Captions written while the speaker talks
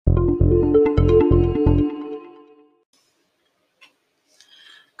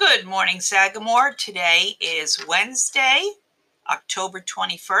Good morning, Sagamore. Today is Wednesday, October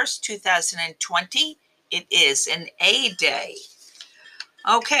 21st, 2020. It is an A day.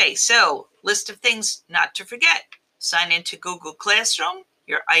 Okay, so list of things not to forget. Sign into Google Classroom,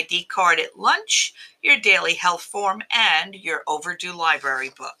 your ID card at lunch, your daily health form, and your overdue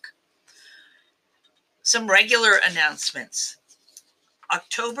library book. Some regular announcements.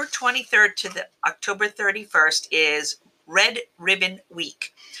 October 23rd to the October 31st is Red Ribbon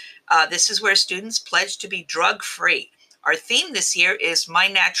Week. This is where students pledge to be drug-free. Our theme this year is My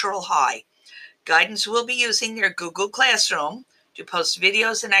Natural High. Guidance will be using their Google Classroom to post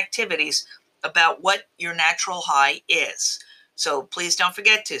videos and activities about what your natural high is. So please don't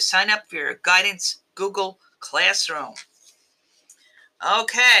forget to sign up for your Guidance Google Classroom.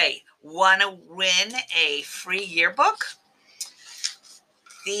 Okay, want to win a free yearbook?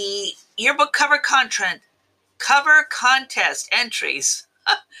 The yearbook cover contest entries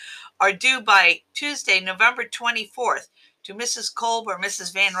are due by Tuesday, November 24th to Mrs. Kolb or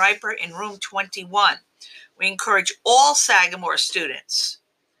Mrs. Van Riper in room 21. We encourage all Sagamore students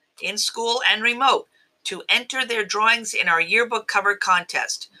in school and remote to enter their drawings in our yearbook cover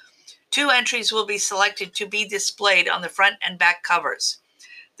contest. 2 entries will be selected to be displayed on the front and back covers.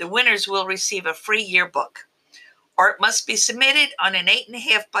 The winners will receive a free yearbook. Art must be submitted on an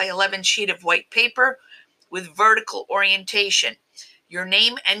 8.5 by 11 sheet of white paper with vertical orientation. Your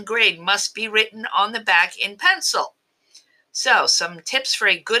name and grade must be written on the back in pencil. So, some tips for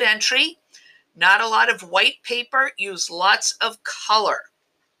a good entry. Not a lot of white paper. Use lots of color.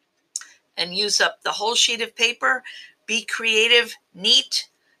 And use up the whole sheet of paper. Be creative, neat,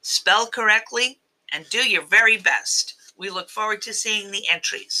 spell correctly, and do your very best. We look forward to seeing the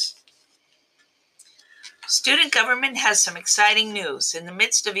entries. Student government has some exciting news. In the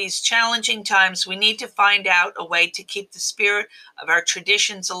midst of these challenging times, we need to find out a way to keep the spirit of our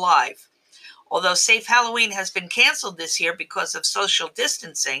traditions alive. Although Safe Halloween has been canceled this year because of social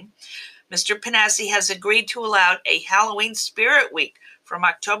distancing, Mr. Panassi has agreed to allow a Halloween Spirit Week from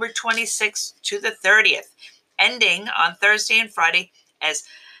October 26th to the 30th, ending on Thursday and Friday as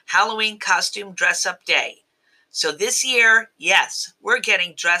Halloween Costume Dress-Up Day. So this year, yes, we're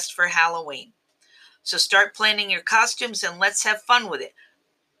getting dressed for Halloween. So start planning your costumes and let's have fun with it.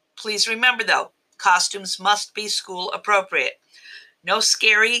 Please remember though, costumes must be school appropriate. No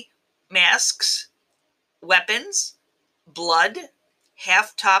scary masks, weapons, blood,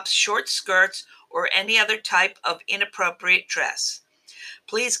 half tops, short skirts, or any other type of inappropriate dress.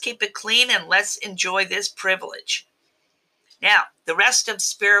 Please keep it clean and let's enjoy this privilege. Now, the rest of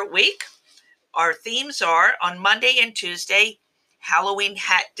Spirit Week, our themes are on Monday and Tuesday, Halloween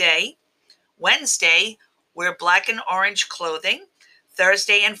Hat Day. Wednesday, wear black and orange clothing.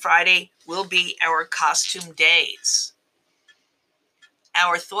 Thursday and Friday will be our costume days.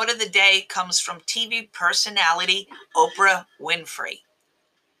 Our thought of the day comes from TV personality Oprah Winfrey.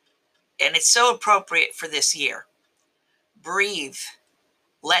 And it's so appropriate for this year. Breathe,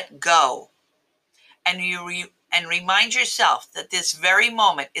 let go, and remind yourself that this very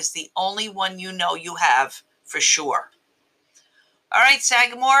moment is the only one you know you have for sure. All right,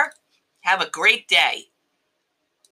 Sagamore, have a great day.